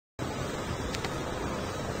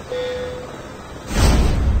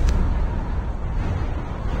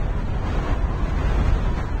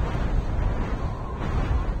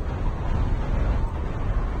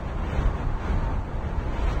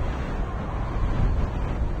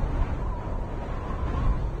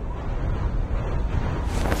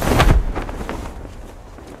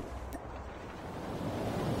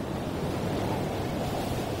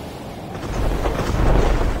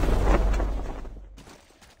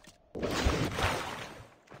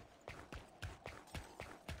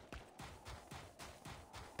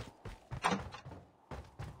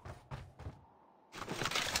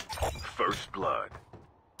blood.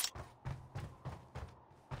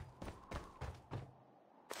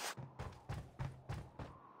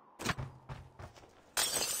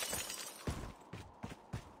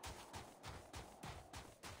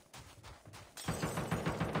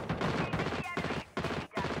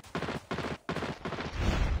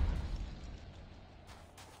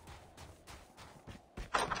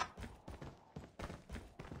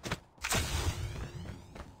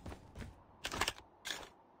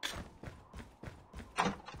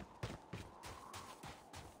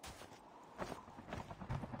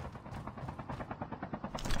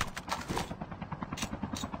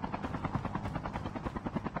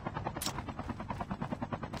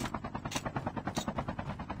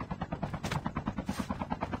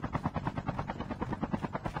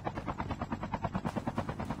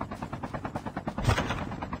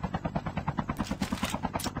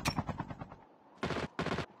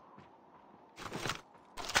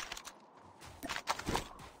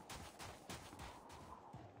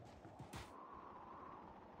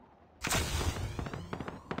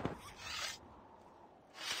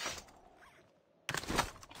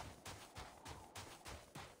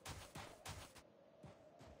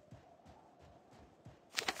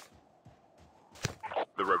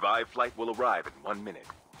 The revived flight will arrive in 1 minute.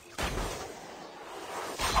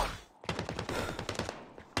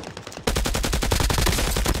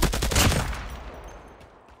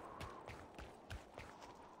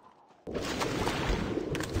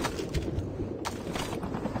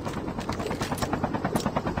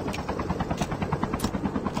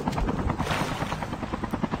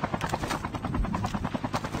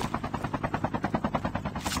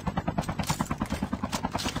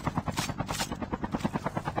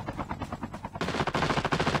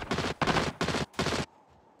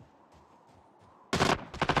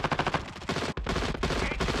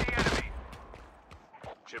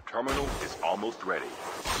 Chip terminal is almost ready.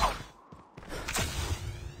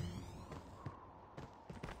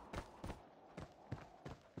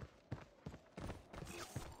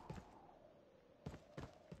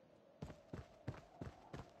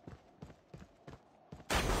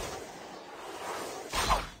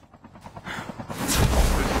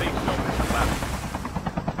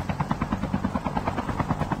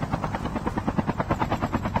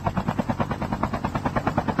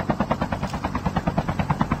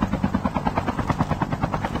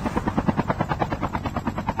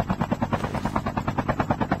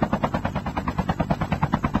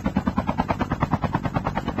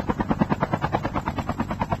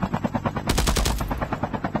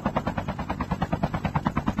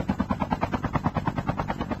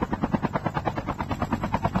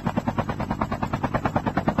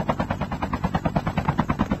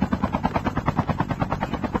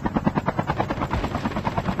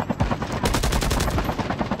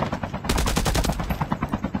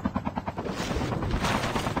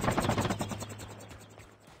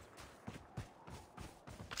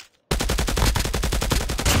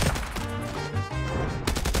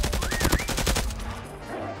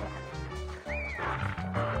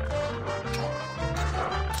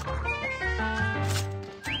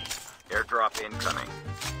 Airdrop incoming.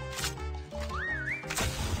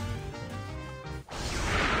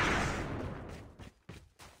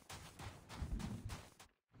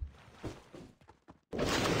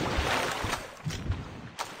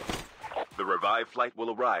 The revived flight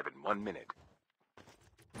will arrive in 1 minute.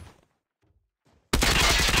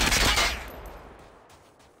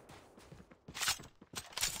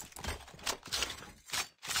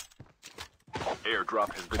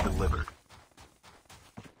 Airdrop has been delivered.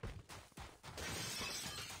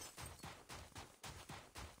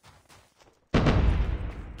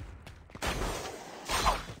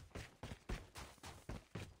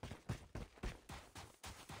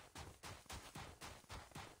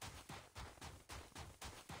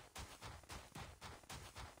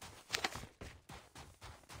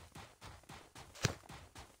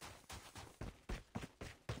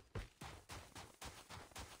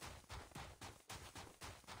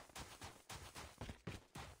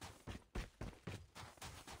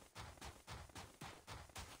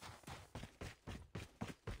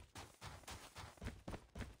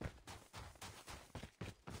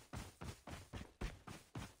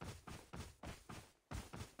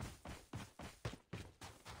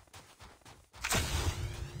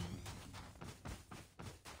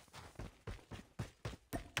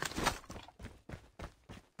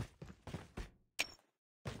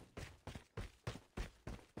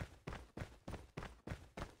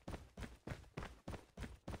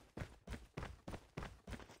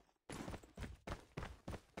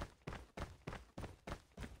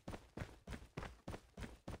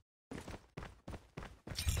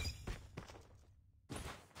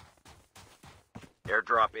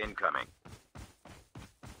 Airdrop incoming.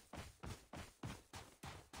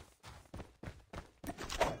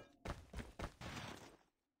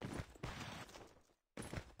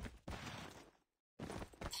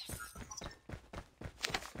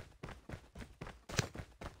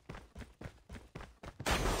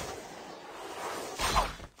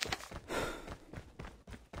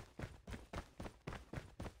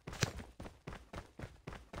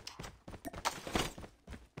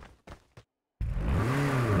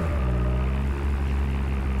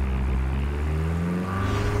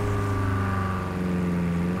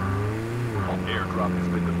 Airdrop has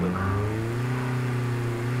been delivered.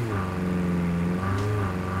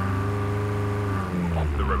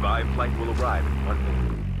 The revived flight will arrive in 1 minute.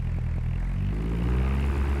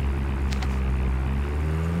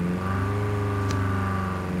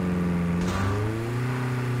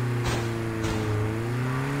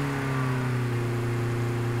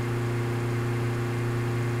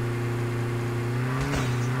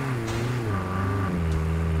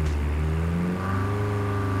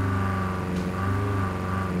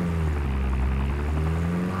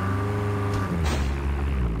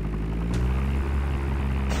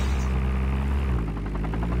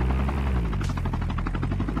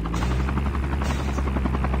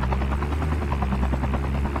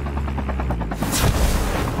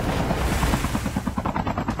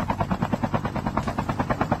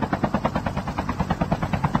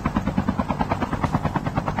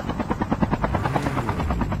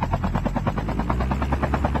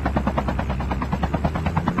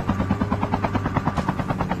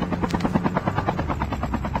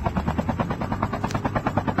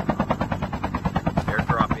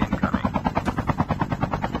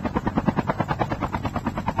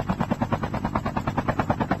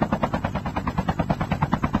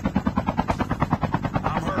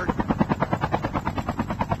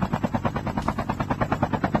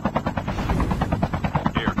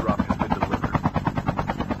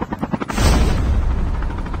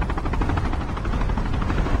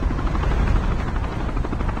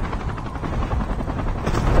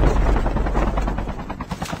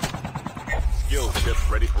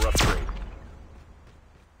 Ready for upgrade.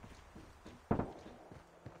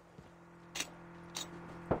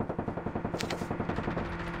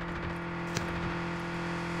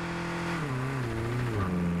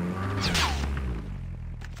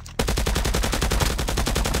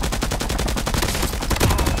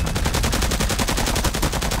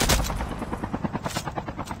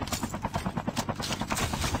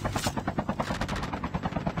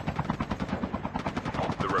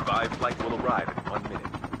 The revived flight will arrive in 1 minute.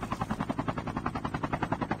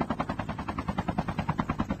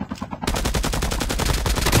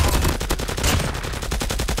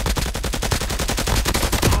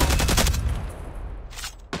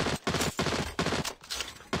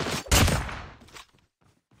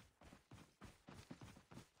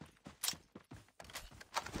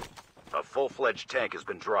 A full-fledged tank has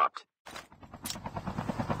been dropped.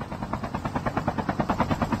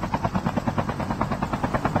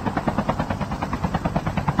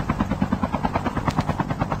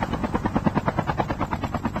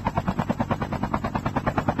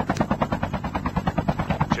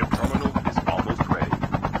 Chip terminal is almost ready.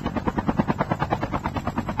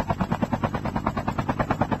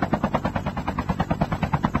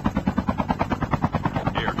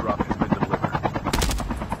 Airdrop has been delivered.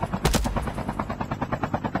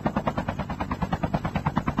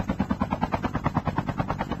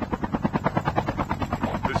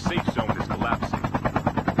 The safe zone is collapsing.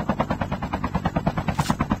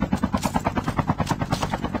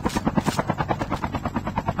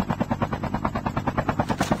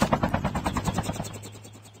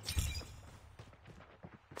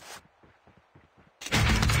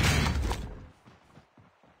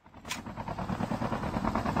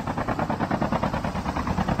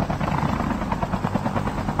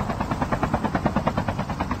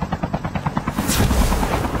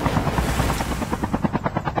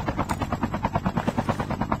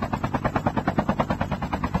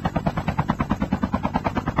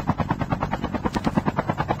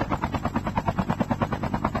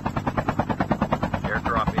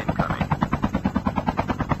 Airdrop incoming.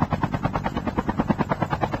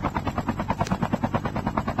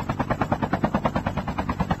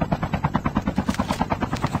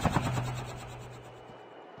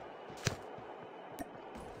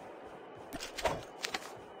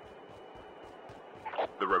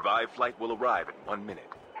 The revived flight will arrive in 1 minute.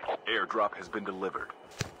 Airdrop has been delivered.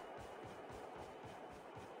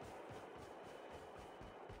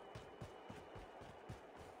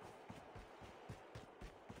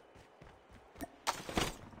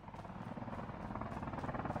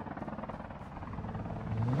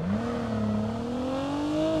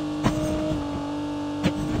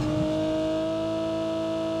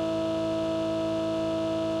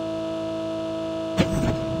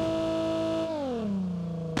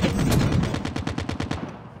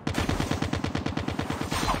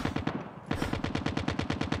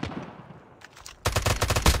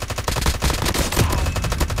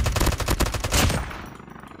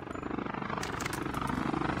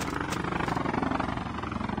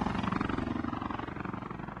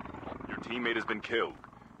 teammate has been killed.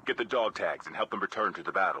 Get the dog tags and help them return to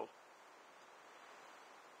the battle.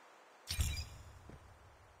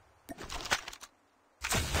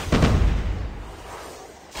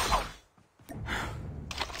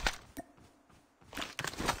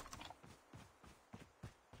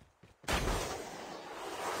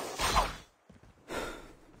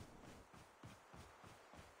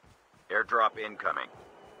 Airdrop incoming.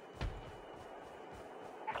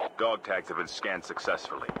 Dog tags have been scanned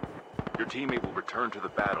successfully. Your teammate will return to the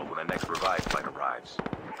battle when the next revive flight arrives.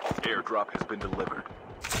 Airdrop has been delivered.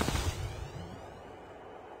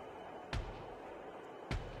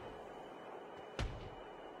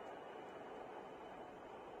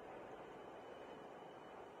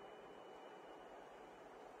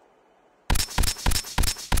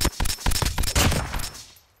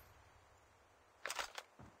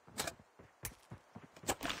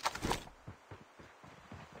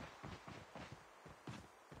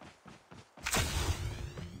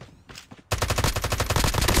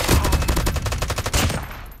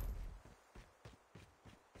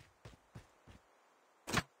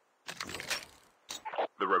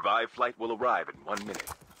 The revive flight will arrive in 1 minute.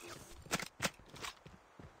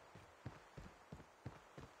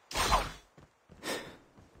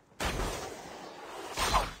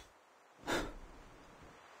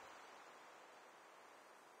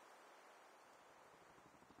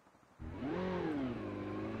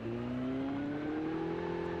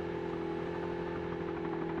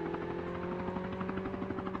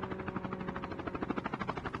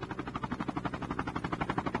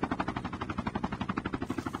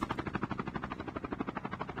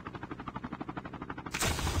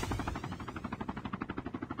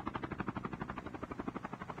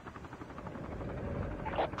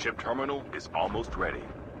 Chip terminal is almost ready.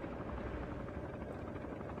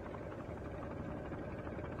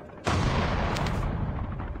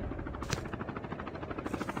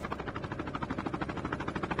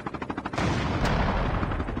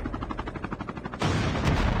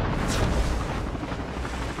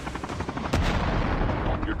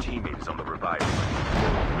 Your teammate is on the revive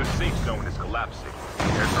flight. The safe zone is collapsing.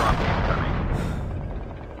 Airdrop incoming.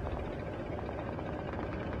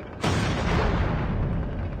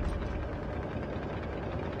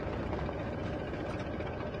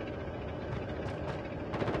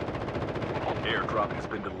 Airdrop has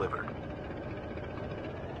been delivered.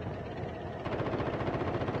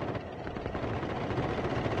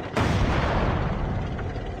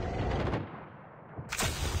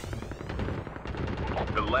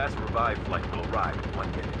 The last revive flight will arrive in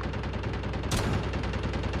 1 minute.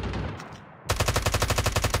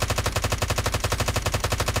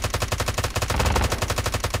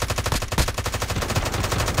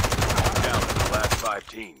 Down to the last 5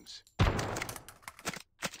 teams.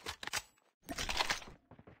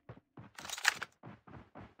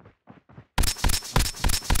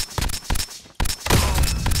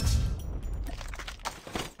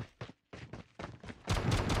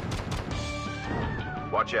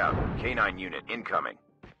 Watch out. K9 unit incoming.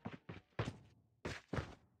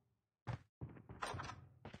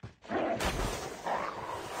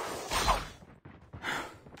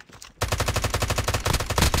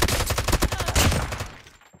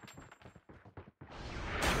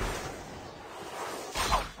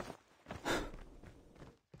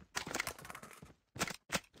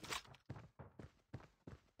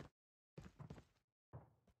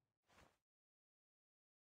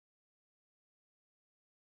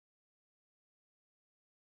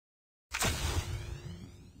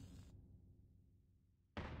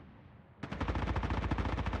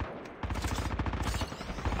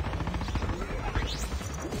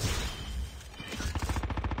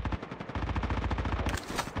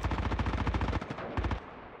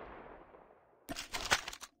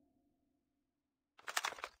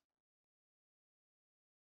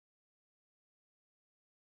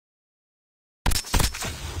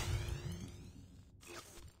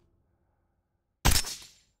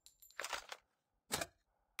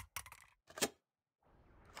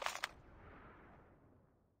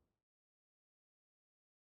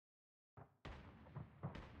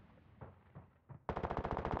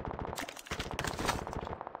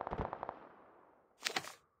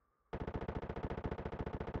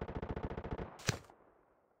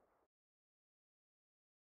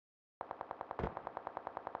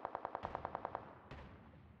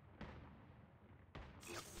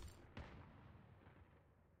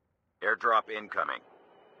 Airdrop incoming.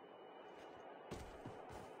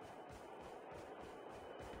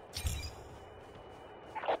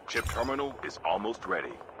 Chip terminal is almost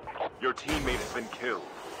ready. Your teammate has been killed.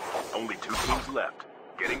 Only 2 teams left,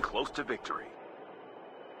 getting close to victory.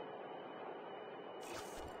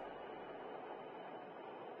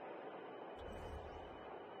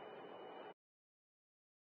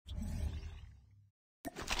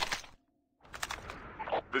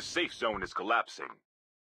 The safe zone is collapsing.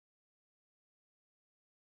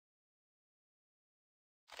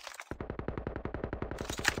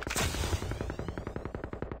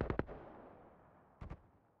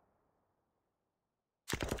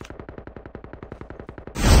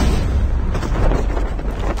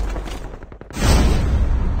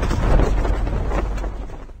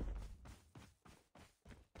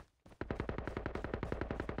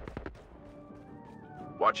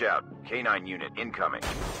 Watch out. K9 unit incoming.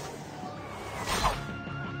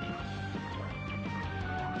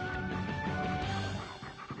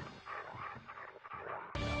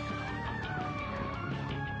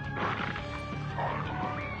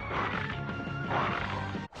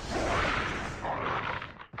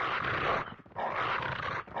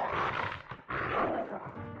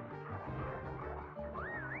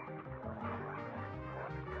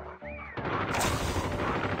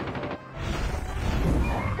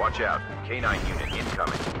 Watch out. K9 unit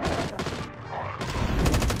incoming.